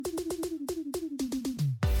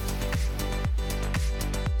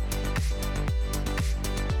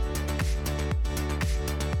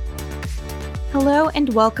Hello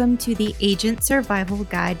and welcome to the Agent Survival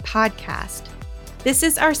Guide podcast. This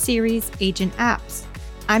is our series, Agent Apps.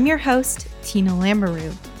 I'm your host, Tina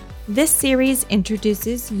Lamberou. This series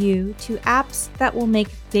introduces you to apps that will make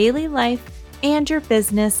daily life and your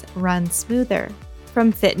business run smoother.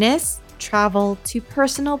 From fitness, travel, to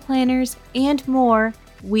personal planners, and more,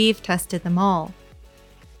 we've tested them all.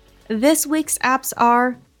 This week's apps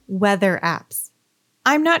are weather apps.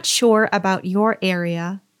 I'm not sure about your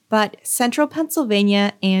area, but central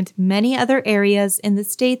Pennsylvania and many other areas in the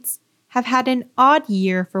States have had an odd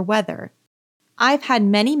year for weather. I've had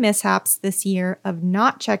many mishaps this year of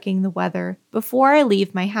not checking the weather before I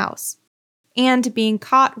leave my house, and being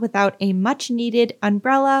caught without a much-needed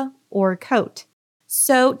umbrella or coat.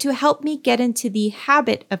 So to help me get into the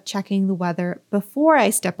habit of checking the weather before I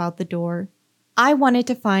step out the door, I wanted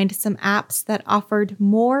to find some apps that offered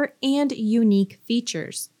more and unique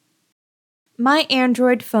features. My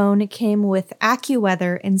Android phone came with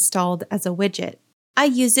AccuWeather installed as a widget. I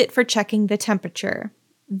use it for checking the temperature,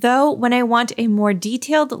 though when I want a more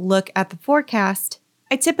detailed look at the forecast,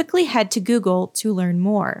 I typically head to Google to learn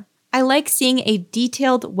more. I like seeing a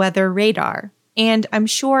detailed weather radar, and I'm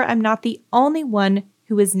sure I'm not the only one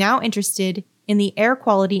who is now interested in the air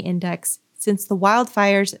quality index since the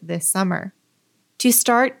wildfires this summer. To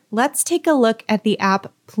start, let's take a look at the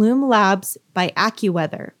app Plume Labs by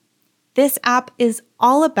AccuWeather. This app is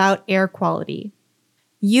all about air quality.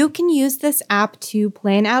 You can use this app to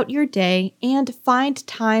plan out your day and find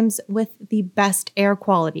times with the best air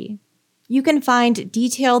quality. You can find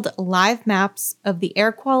detailed live maps of the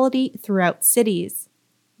air quality throughout cities,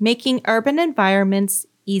 making urban environments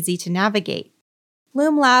easy to navigate.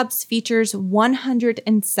 Plume Labs features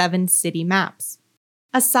 107 city maps.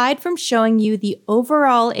 Aside from showing you the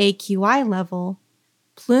overall AQI level,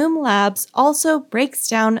 Plume Labs also breaks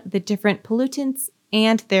down the different pollutants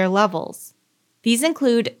and their levels. These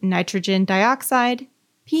include nitrogen dioxide,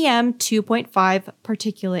 PM 2.5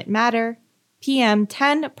 particulate matter, PM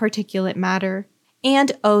 10 particulate matter,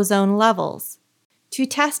 and ozone levels. To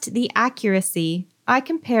test the accuracy, I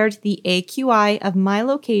compared the AQI of my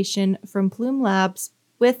location from Plume Labs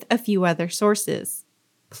with a few other sources.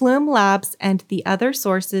 Plume Labs and the other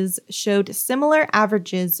sources showed similar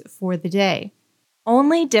averages for the day,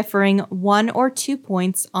 only differing 1 or 2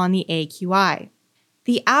 points on the AQI.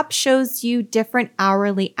 The app shows you different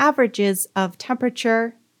hourly averages of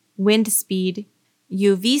temperature, wind speed,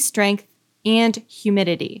 UV strength, and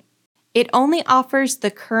humidity. It only offers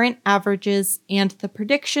the current averages and the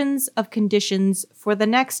predictions of conditions for the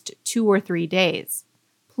next 2 or 3 days.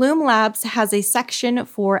 Plume Labs has a section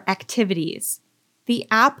for activities. The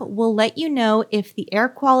app will let you know if the air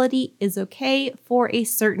quality is okay for a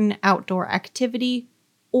certain outdoor activity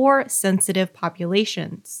or sensitive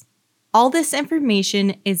populations. All this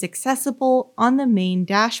information is accessible on the main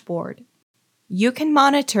dashboard. You can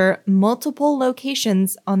monitor multiple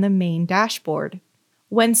locations on the main dashboard.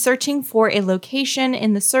 When searching for a location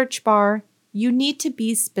in the search bar, you need to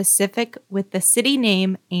be specific with the city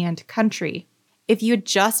name and country. If you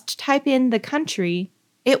just type in the country,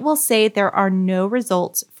 it will say there are no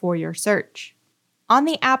results for your search. On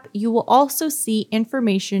the app, you will also see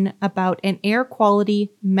information about an air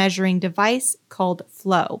quality measuring device called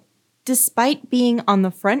Flow. Despite being on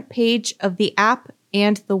the front page of the app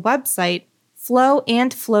and the website, Flow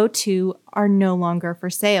and Flow 2 are no longer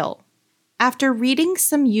for sale. After reading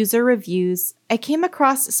some user reviews, I came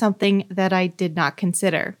across something that I did not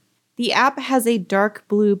consider. The app has a dark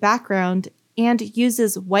blue background and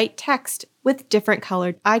uses white text with different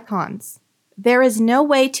colored icons. There is no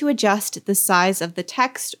way to adjust the size of the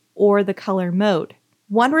text or the color mode.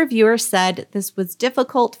 One reviewer said this was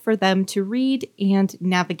difficult for them to read and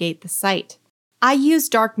navigate the site. I use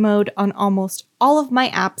dark mode on almost all of my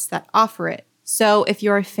apps that offer it, so if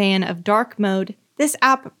you're a fan of dark mode, this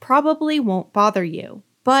app probably won't bother you.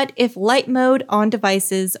 But if light mode on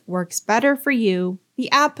devices works better for you,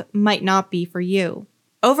 the app might not be for you.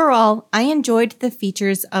 Overall, I enjoyed the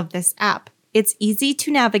features of this app. It's easy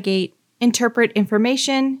to navigate, interpret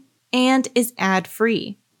information, and is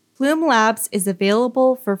ad-free. Plume Labs is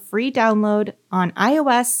available for free download on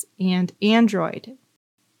iOS and Android.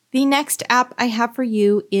 The next app I have for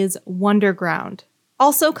you is Wunderground,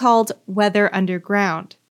 also called Weather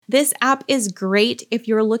Underground. This app is great if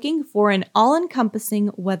you're looking for an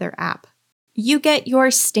all-encompassing weather app. You get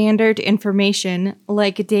your standard information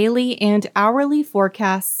like daily and hourly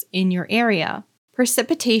forecasts in your area,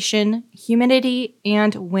 precipitation, humidity,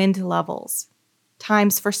 and wind levels,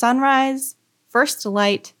 times for sunrise, first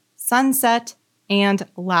light, sunset, and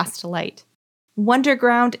last light.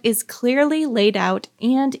 Wunderground is clearly laid out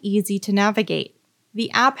and easy to navigate.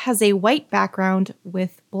 The app has a white background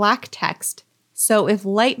with black text, so if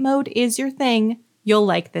light mode is your thing, you'll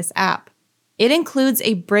like this app. It includes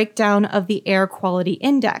a breakdown of the air quality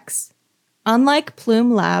index. Unlike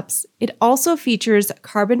Plume Labs, it also features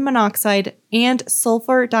carbon monoxide and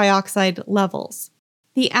sulfur dioxide levels.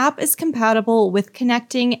 The app is compatible with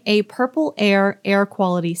connecting a Purple Air air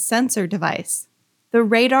quality sensor device. The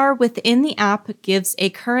radar within the app gives a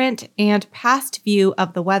current and past view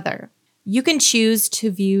of the weather. You can choose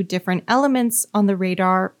to view different elements on the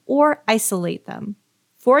radar or isolate them.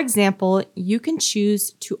 For example, you can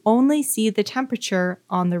choose to only see the temperature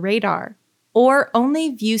on the radar, or only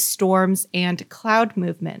view storms and cloud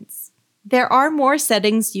movements. There are more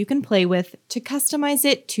settings you can play with to customize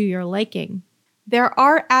it to your liking. There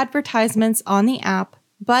are advertisements on the app,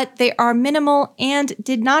 but they are minimal and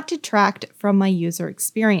did not detract from my user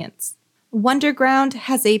experience. Wonderground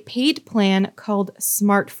has a paid plan called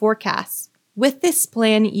Smart Forecasts. With this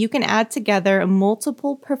plan, you can add together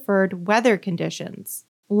multiple preferred weather conditions,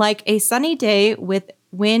 like a sunny day with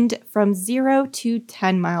wind from 0 to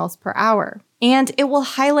 10 miles per hour, and it will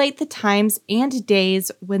highlight the times and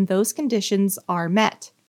days when those conditions are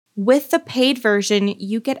met. With the paid version,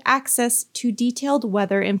 you get access to detailed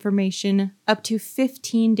weather information up to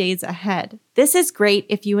 15 days ahead. This is great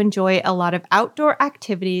if you enjoy a lot of outdoor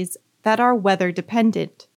activities that are weather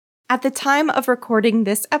dependent. At the time of recording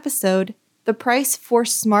this episode, the price for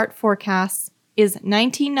Smart Forecasts is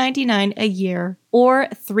 $19.99 a year or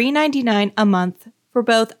 $3.99 a month for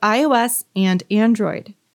both iOS and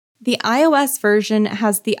Android. The iOS version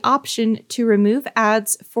has the option to remove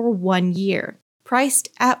ads for 1 year, priced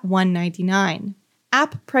at $1.99.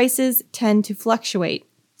 App prices tend to fluctuate,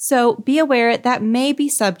 so be aware that may be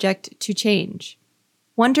subject to change.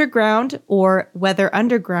 Wonderground, or Weather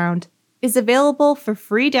Underground, is available for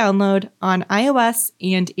free download on iOS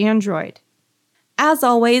and Android. As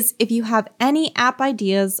always, if you have any app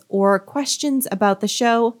ideas or questions about the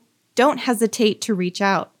show, don't hesitate to reach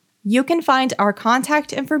out. You can find our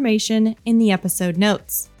contact information in the episode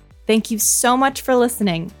notes. Thank you so much for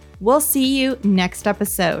listening. We'll see you next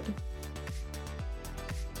episode.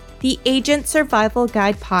 The Agent Survival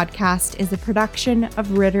Guide podcast is a production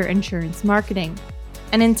of Ritter Insurance Marketing,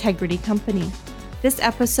 an Integrity company. This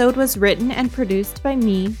episode was written and produced by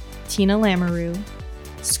me, Tina Lamoureux.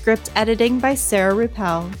 Script editing by Sarah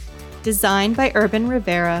Ruppel. Design by Urban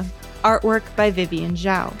Rivera. Artwork by Vivian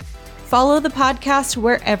Zhao. Follow the podcast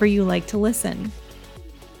wherever you like to listen.